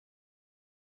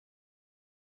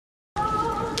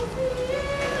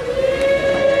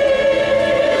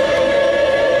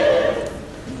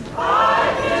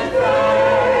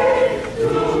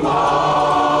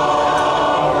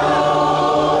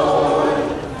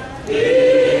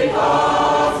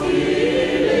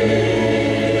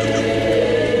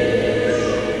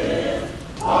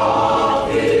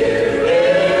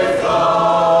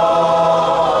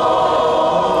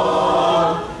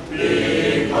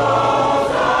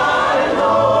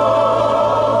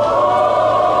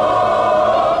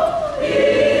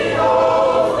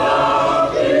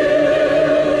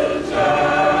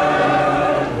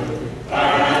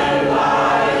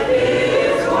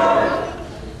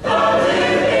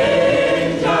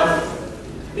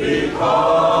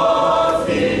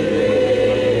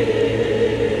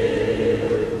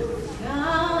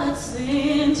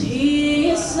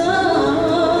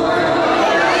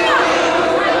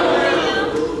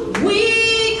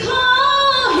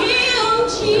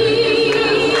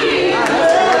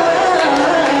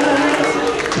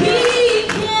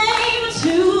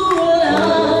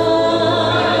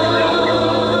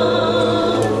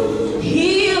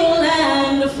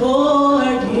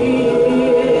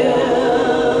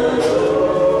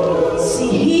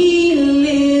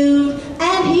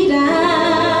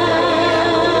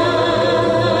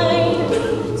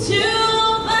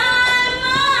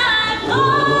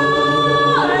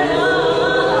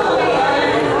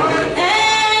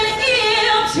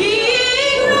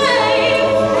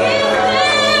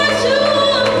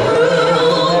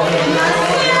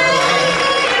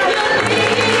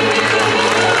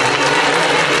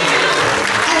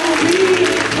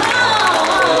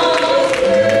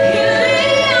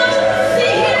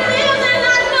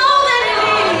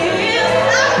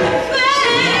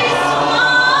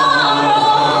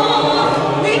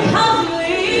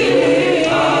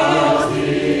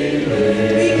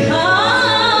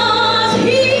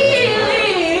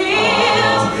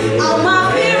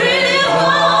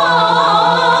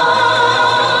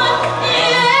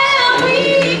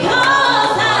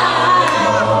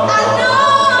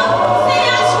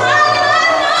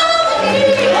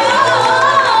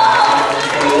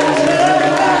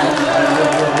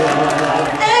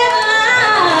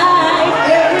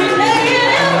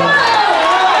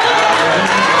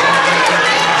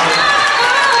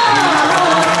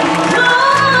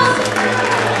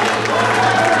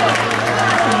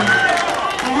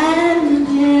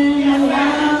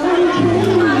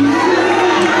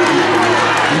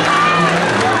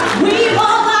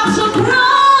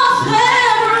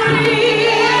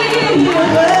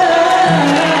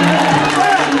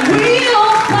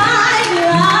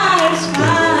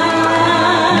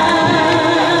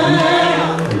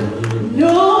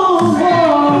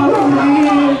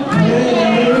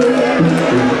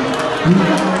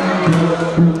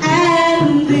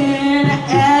thin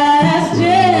as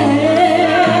jet.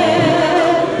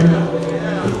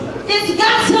 It's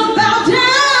got to bow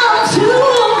down to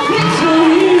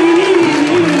victory,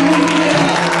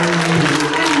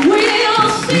 and we'll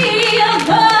see a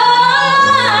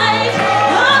light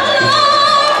of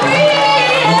glory,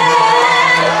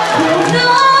 and we'll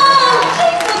know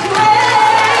Jesus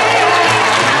reigns.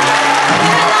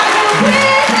 And I can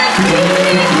witness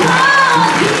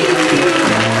because He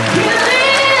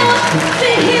lives.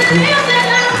 See, He lives, and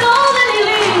I know that He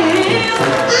lives.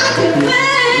 I can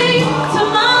face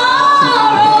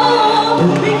tomorrow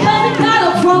because He got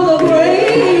up from the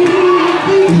grave,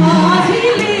 because He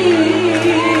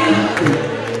lives.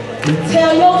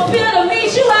 Tell your fear to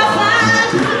meet you outside,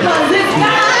 cause it's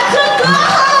got to go.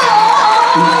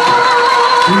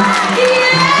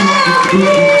 Yeah,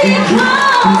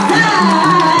 because I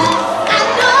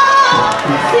know,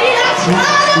 see, I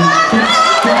tried, I know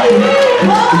that He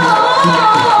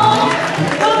holds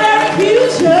the very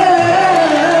future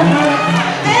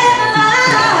and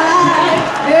life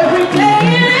every day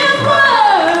in His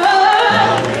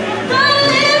word, the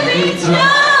living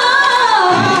just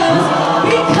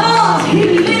because He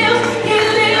lives, He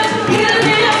lives, He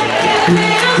lives, He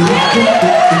lives, He lives,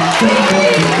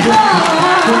 because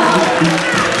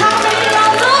how many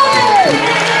of know that He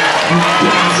lives?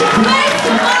 Can't you wait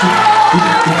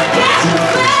tomorrow? Can't you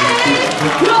wait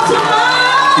your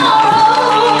tomorrow?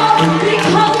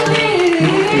 Because He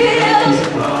lives,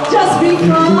 just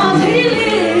because He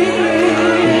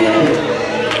lives.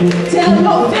 Tell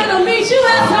your